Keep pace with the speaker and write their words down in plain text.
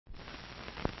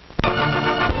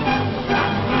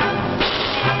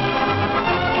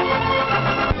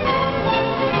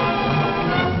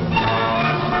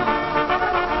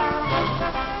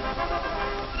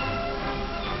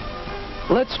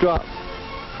drop.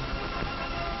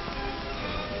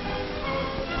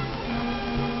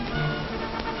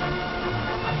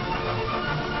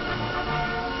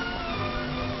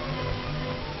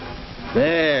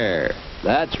 There.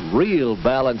 That's real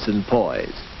balance and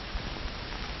poise.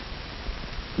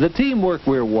 The teamwork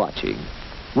we're watching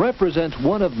represents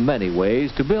one of many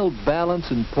ways to build balance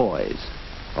and poise,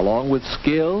 along with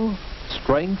skill,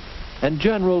 strength, and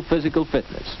general physical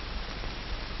fitness.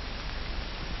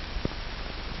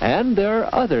 And there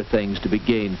are other things to be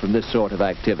gained from this sort of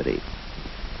activity.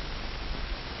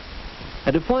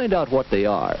 And to find out what they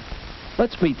are,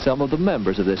 let's meet some of the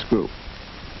members of this group.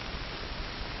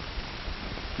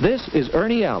 This is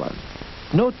Ernie Allen.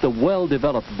 Note the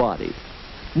well-developed body,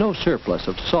 no surplus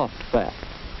of soft fat.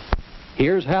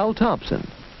 Here's Hal Thompson.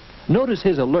 Notice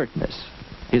his alertness,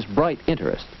 his bright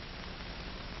interest.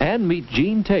 And meet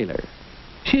Jean Taylor.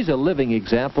 She's a living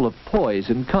example of poise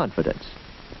and confidence.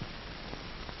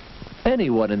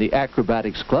 Anyone in the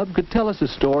acrobatics club could tell us a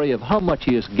story of how much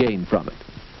he has gained from it.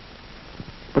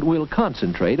 But we'll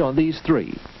concentrate on these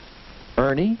three: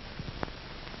 Ernie,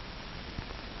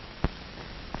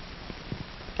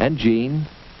 and Jean,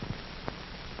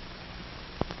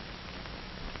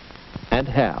 and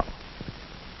Hal.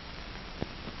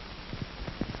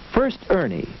 First,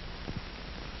 Ernie.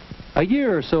 A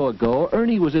year or so ago,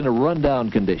 Ernie was in a run-down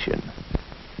condition.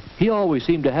 He always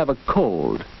seemed to have a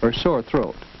cold or sore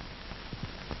throat.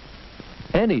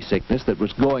 Any sickness that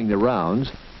was going the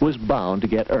rounds was bound to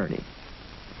get Ernie.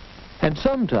 And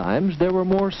sometimes there were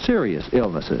more serious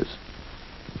illnesses.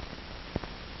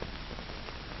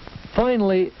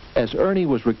 Finally, as Ernie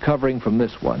was recovering from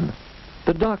this one,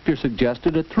 the doctor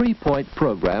suggested a 3-point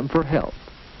program for health: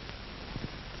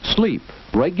 sleep,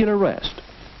 regular rest,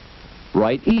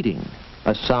 right eating,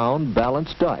 a sound,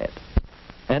 balanced diet,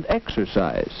 and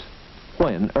exercise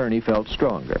when Ernie felt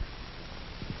stronger.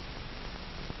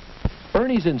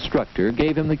 Ernie's instructor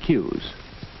gave him the cues.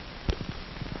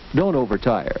 Don't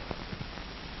overtire.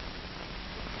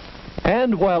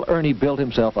 And while Ernie built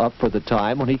himself up for the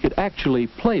time when he could actually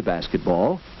play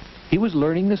basketball, he was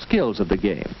learning the skills of the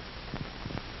game.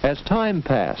 As time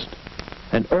passed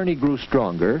and Ernie grew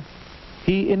stronger,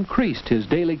 he increased his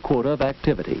daily quota of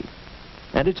activity.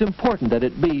 And it's important that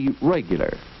it be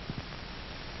regular.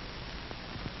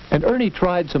 And Ernie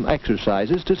tried some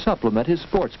exercises to supplement his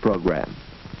sports program.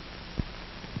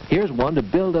 Here's one to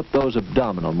build up those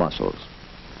abdominal muscles.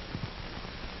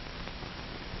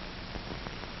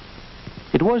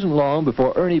 It wasn't long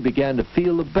before Ernie began to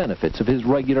feel the benefits of his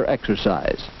regular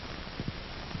exercise.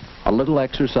 A little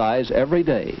exercise every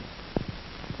day.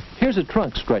 Here's a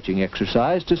trunk stretching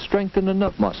exercise to strengthen the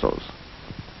nut muscles.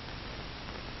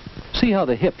 See how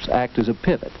the hips act as a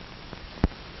pivot.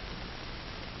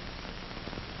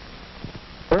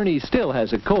 Ernie still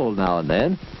has a cold now and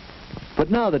then, but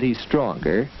now that he's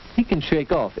stronger, he can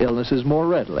shake off illnesses more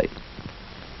readily.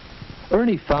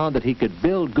 Ernie found that he could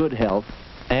build good health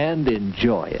and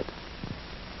enjoy it.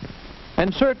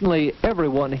 And certainly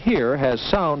everyone here has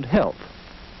sound health.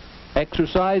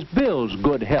 Exercise builds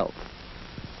good health.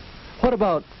 What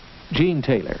about Jean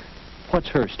Taylor? What's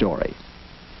her story?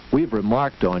 We've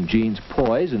remarked on Jean's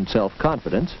poise and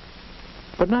self-confidence,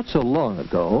 but not so long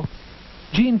ago,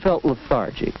 Jean felt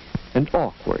lethargic and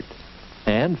awkward.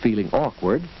 And feeling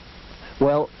awkward,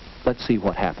 well, let's see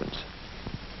what happens.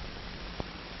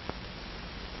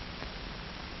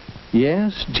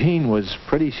 Yes, Jean was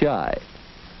pretty shy.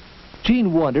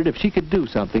 Jean wondered if she could do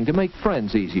something to make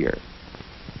friends easier.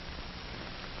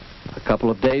 A couple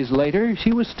of days later,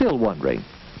 she was still wondering.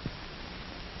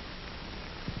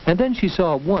 And then she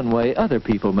saw one way other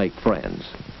people make friends.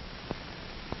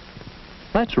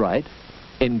 That's right,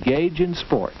 engage in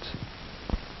sports.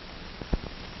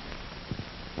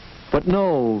 But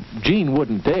no, Jean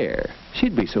wouldn't dare.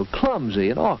 She'd be so clumsy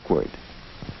and awkward.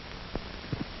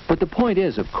 But the point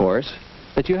is, of course,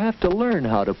 that you have to learn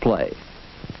how to play.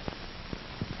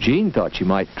 Jean thought she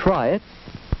might try it.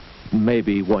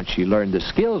 Maybe once she learned the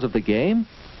skills of the game,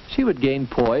 she would gain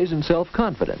poise and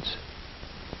self-confidence.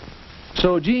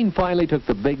 So Jean finally took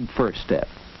the big first step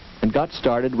and got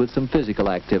started with some physical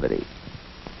activity.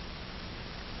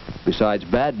 Besides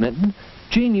badminton,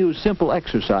 Jean used simple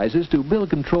exercises to build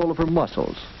control of her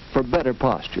muscles for better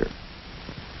posture.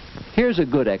 Here's a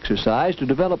good exercise to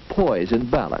develop poise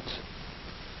and balance.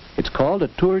 It's called a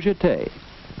tour jeté.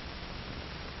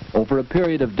 Over a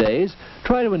period of days,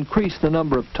 try to increase the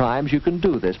number of times you can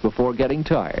do this before getting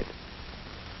tired.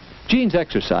 Jean's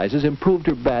exercises improved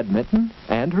her badminton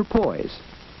and her poise.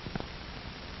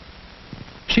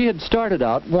 She had started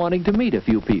out wanting to meet a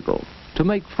few people, to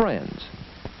make friends.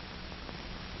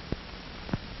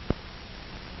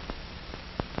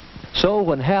 So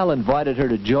when Hal invited her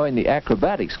to join the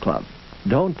acrobatics club,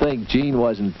 don't think Jean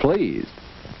wasn't pleased.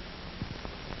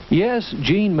 Yes,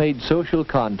 Jean made social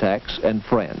contacts and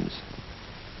friends.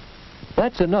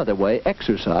 That's another way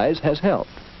exercise has helped.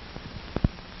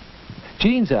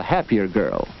 Jean's a happier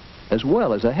girl, as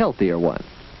well as a healthier one.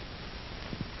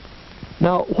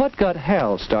 Now, what got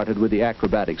Hal started with the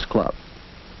acrobatics club?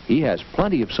 He has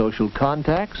plenty of social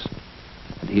contacts,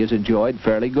 and he has enjoyed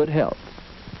fairly good health.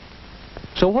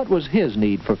 So what was his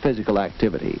need for physical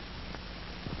activity?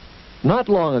 Not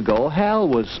long ago, Hal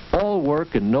was all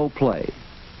work and no play.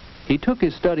 He took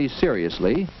his studies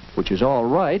seriously, which is all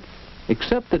right,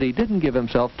 except that he didn't give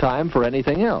himself time for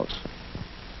anything else.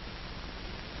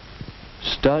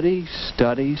 Study,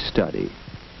 study, study.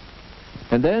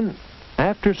 And then,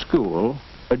 after school,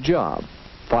 a job,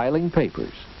 filing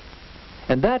papers.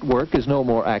 And that work is no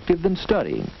more active than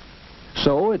studying.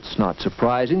 So it's not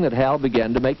surprising that Hal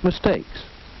began to make mistakes.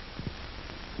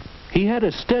 He had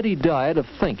a steady diet of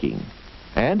thinking,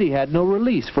 and he had no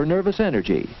release for nervous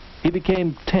energy. He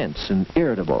became tense and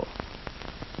irritable.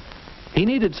 He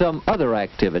needed some other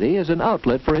activity as an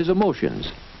outlet for his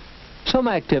emotions. Some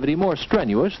activity more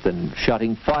strenuous than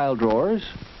shutting file drawers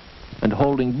and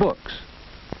holding books.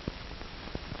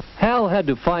 Hal had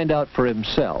to find out for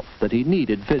himself that he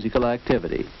needed physical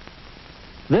activity.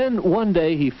 Then one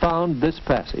day he found this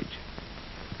passage.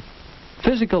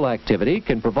 Physical activity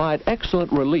can provide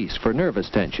excellent release for nervous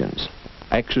tensions.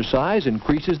 Exercise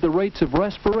increases the rates of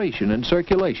respiration and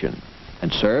circulation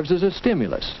and serves as a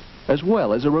stimulus as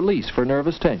well as a release for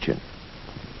nervous tension.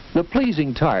 The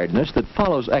pleasing tiredness that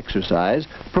follows exercise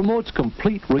promotes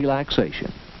complete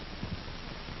relaxation.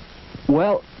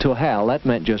 Well, to Hal, that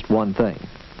meant just one thing.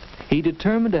 He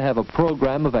determined to have a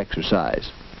program of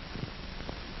exercise.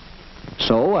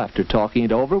 So, after talking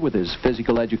it over with his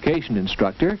physical education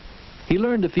instructor, he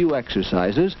learned a few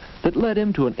exercises that led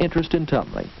him to an interest in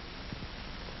tumbling.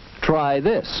 Try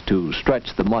this to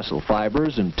stretch the muscle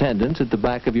fibers and tendons at the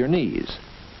back of your knees.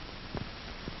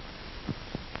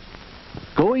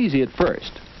 Go easy at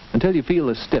first, until you feel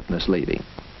the stiffness leaving.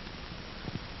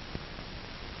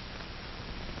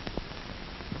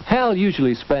 Hal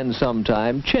usually spends some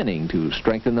time chinning to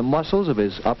strengthen the muscles of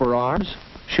his upper arms,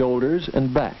 shoulders,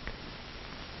 and back.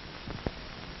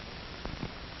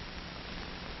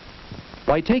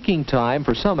 By taking time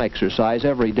for some exercise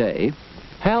every day,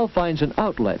 Hal finds an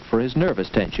outlet for his nervous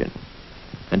tension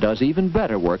and does even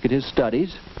better work at his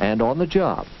studies and on the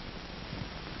job.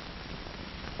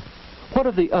 What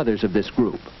of the others of this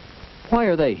group? Why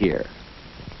are they here?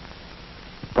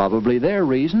 Probably their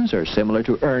reasons are similar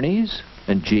to Ernie's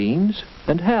and Jean's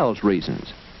and Hal's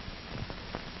reasons.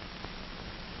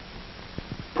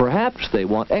 Perhaps they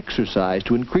want exercise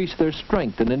to increase their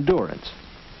strength and endurance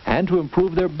and to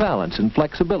improve their balance and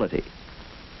flexibility.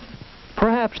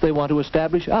 Perhaps they want to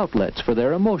establish outlets for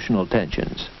their emotional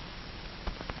tensions.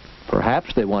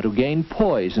 Perhaps they want to gain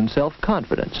poise and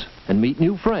self-confidence and meet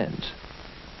new friends.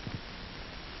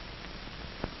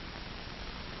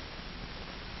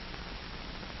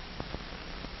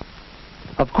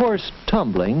 Of course,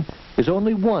 tumbling is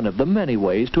only one of the many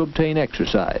ways to obtain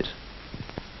exercise.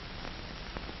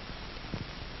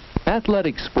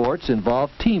 Athletic sports involve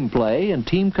team play and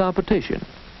team competition,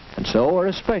 and so are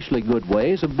especially good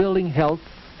ways of building health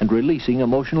and releasing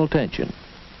emotional tension.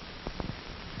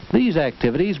 These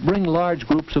activities bring large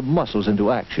groups of muscles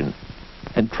into action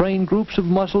and train groups of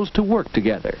muscles to work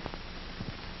together.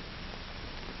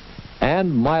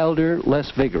 And milder, less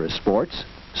vigorous sports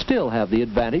still have the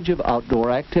advantage of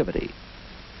outdoor activity.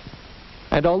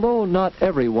 And although not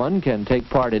everyone can take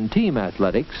part in team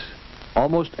athletics,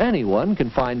 almost anyone can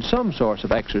find some source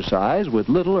of exercise with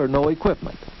little or no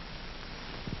equipment.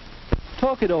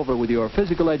 Talk it over with your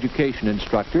physical education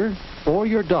instructor or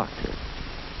your doctor.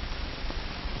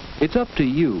 It's up to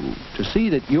you to see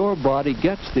that your body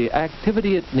gets the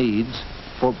activity it needs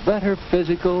for better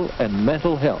physical and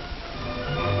mental health.